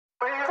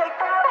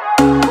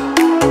Welcome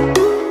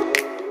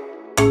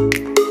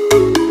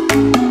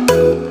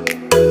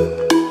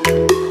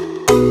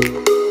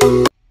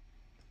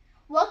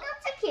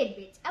to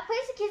KidBits, a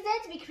place for kids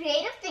learn to be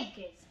creative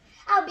thinkers.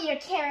 I'll be your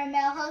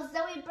caramel host,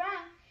 Zoey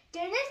Brown.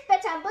 During this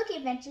bedtime book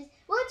adventures,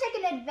 we'll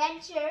take an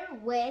adventure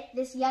with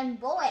this young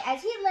boy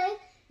as he learns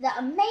the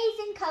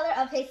amazing color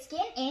of his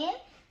skin in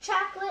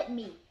Chocolate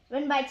Me,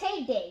 written by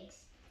Taye,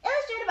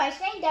 illustrated by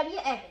Shane W.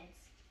 Evans.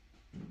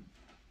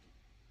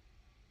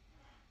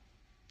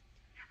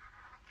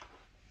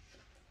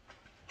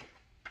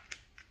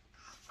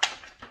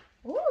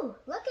 Ooh,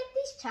 look at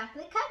these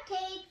chocolate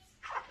cupcakes.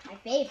 My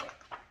favorite.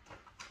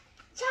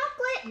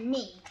 Chocolate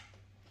Me.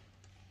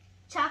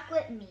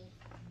 Chocolate Me.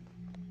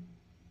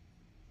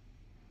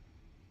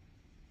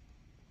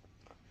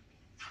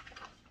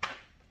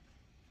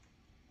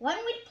 When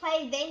we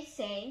play, they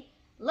say,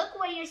 look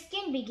where your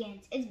skin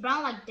begins. It's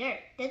brown like dirt.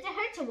 Does it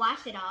hurt to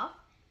wash it off?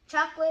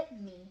 Chocolate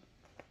Me.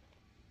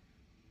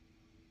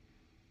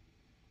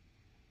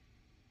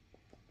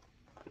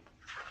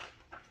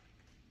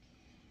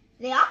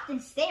 They often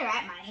stare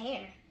at my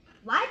hair.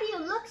 Why do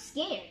you look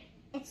scared?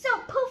 It's so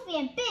poofy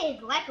and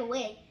big like a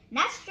wig,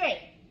 not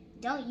straight.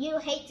 Don't you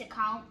hate to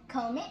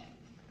comb it?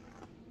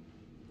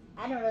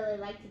 I don't really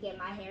like to get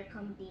my hair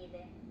combed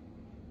either.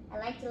 I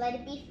like to let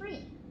it be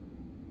free.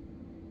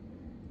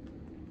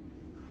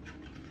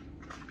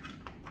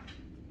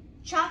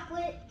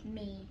 Chocolate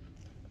Me.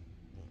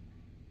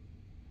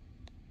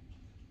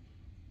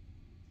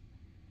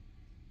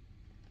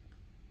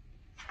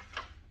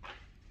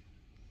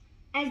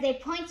 As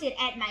they pointed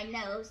at my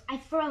nose, I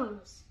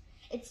froze.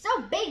 It's so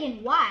big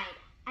and wide,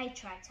 I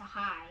tried to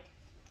hide.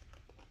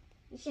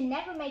 You should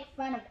never make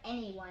fun of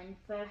anyone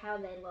for how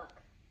they look.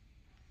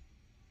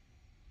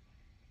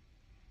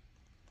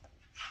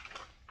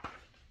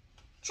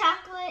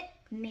 Chocolate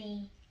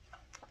Me.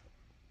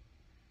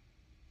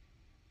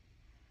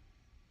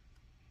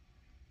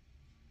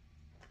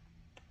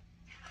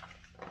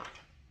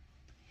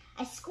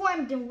 I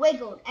squirmed and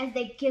wiggled as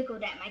they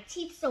giggled at my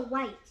teeth so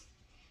white.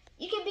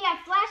 You can be our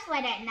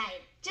flashlight at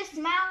night. Just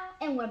smile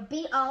and we'll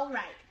be all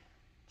right.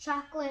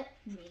 Chocolate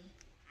Me.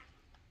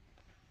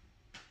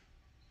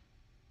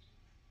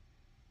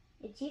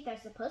 Your teeth are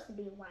supposed to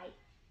be white,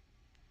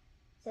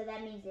 so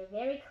that means they're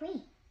very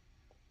clean.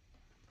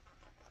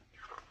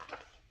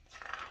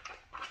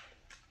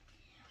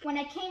 When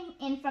I came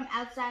in from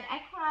outside,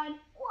 I cried,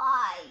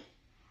 why?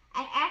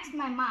 I asked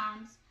my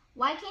moms,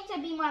 why can't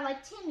I be more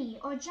like Timmy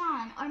or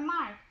John or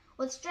Mark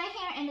with straight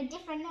hair and a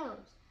different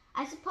nose?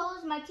 I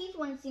suppose my teeth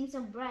wouldn't seem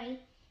so bright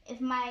if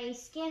my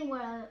skin were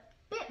a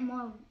bit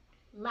more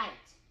light,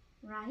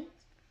 right?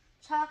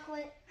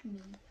 Chocolate Me.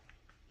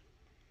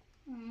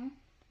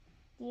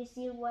 Do you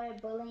see where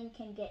bullying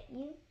can get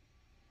you?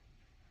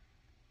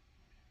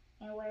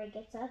 And where it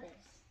gets others?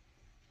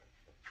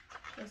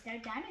 They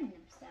start downing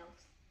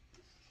themselves.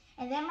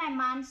 And then my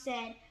mom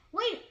said,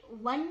 wait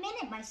 1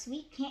 minute, my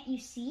sweet, can't you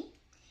see?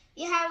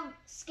 You have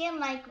skin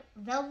like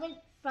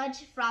velvet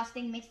fudge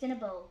frosting mixed in a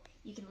bowl.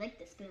 You can lick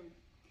the spoon.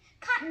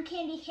 Cotton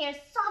candy hair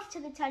soft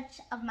to the touch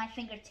of my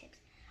fingertips,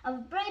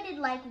 of braided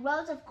like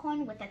rows of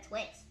corn with a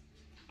twist.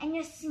 And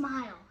your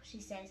smile,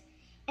 she says,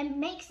 it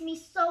makes me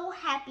so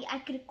happy I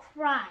could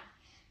cry.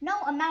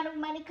 No amount of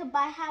money could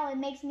buy how it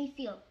makes me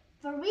feel.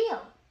 For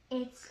real,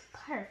 it's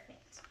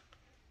perfect.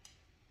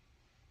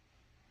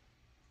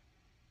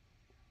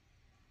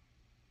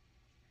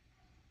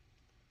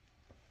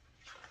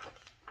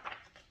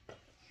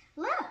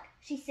 Look,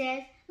 she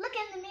says, look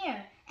in the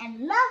mirror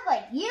and love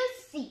what you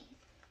see.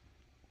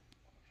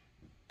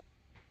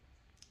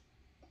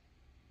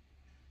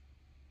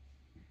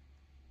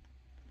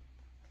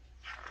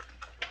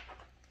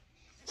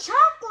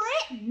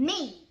 Chocolate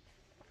Me.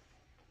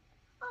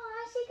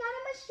 Aw, she got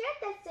him a shirt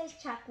that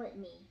says Chocolate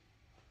Me.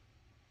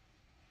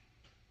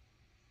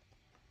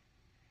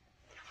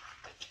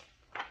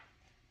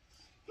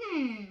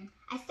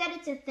 I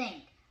started to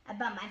think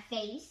about my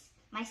face,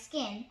 my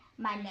skin,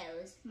 my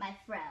nose, my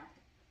fro.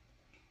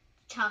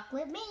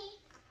 Chocolate Me.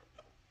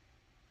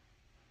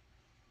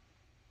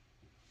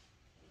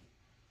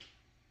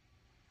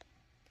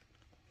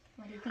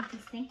 What do you think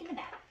he's thinking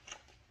about?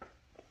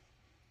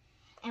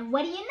 And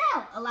what do you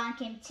know? Along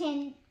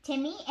came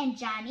Timmy and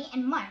Johnny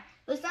and Mark,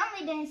 who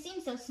suddenly didn't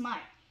seem so smart.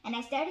 And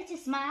I started to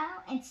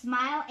smile and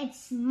smile and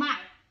smile.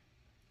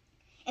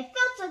 It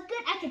felt so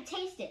good I could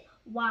taste it.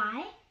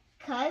 Why?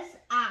 'Cause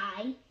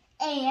I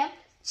am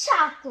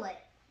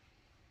chocolate.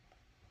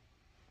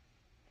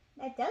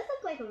 That does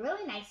look like a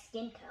really nice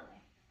skin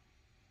color.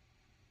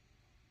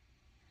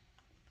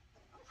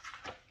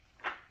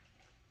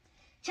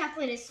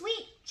 Chocolate is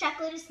sweet,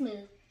 chocolate is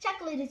smooth,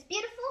 chocolate is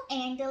beautiful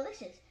and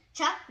delicious.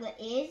 Chocolate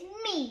is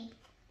me.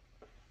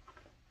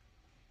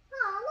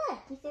 Oh, look,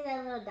 you see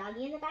that little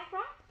doggy in the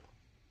background?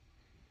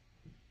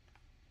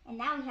 And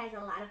now he has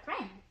a lot of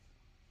friends.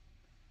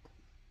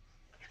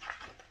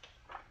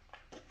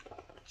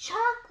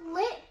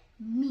 Chocolate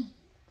Me.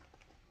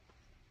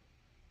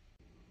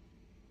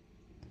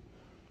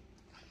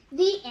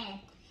 The end.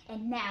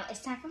 And now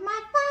it's time for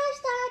my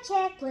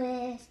 5-star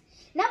checklist.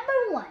 Number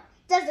 1,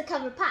 Does the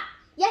cover pop?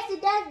 Yes,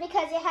 it does,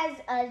 because it has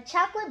a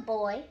chocolate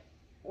boy,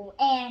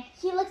 and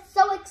he looks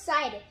so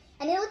excited,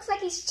 and it looks like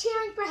he's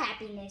cheering for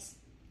happiness.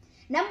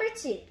 Number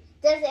 2,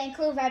 does it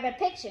include vibrant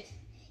pictures?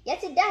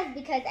 Yes, it does,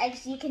 because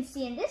as you can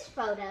see in this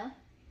photo,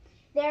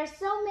 there are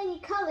so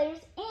many colors,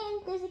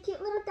 and there's a cute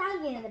little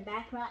doggy in the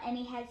background, and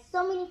he has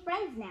so many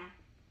friends now.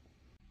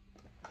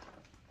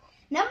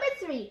 Number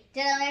 3,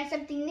 did I learn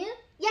something new?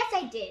 Yes,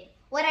 I did.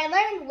 What I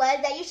learned was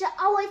that you should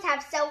always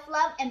have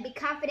self-love and be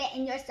confident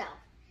in yourself.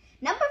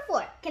 Number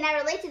 4, can I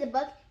relate to the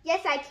book?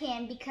 Yes, I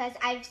can, because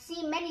I've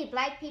seen many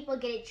black people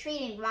get it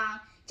treated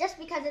wrong just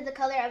because of the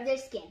color of their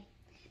skin.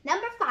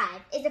 Number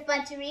 5, is it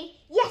fun to read?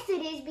 Yes,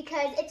 it is,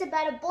 because it's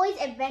about a boy's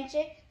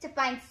adventure to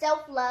find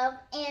self-love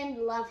and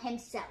love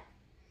himself.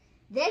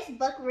 This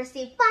book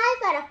received 5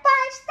 out of 5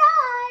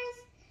 stars.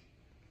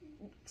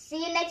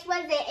 See you next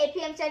Wednesday at 8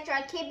 p.m. Central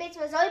on KidBits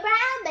with Zoey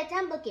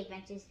Bedtime Book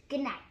Adventures. Good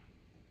night.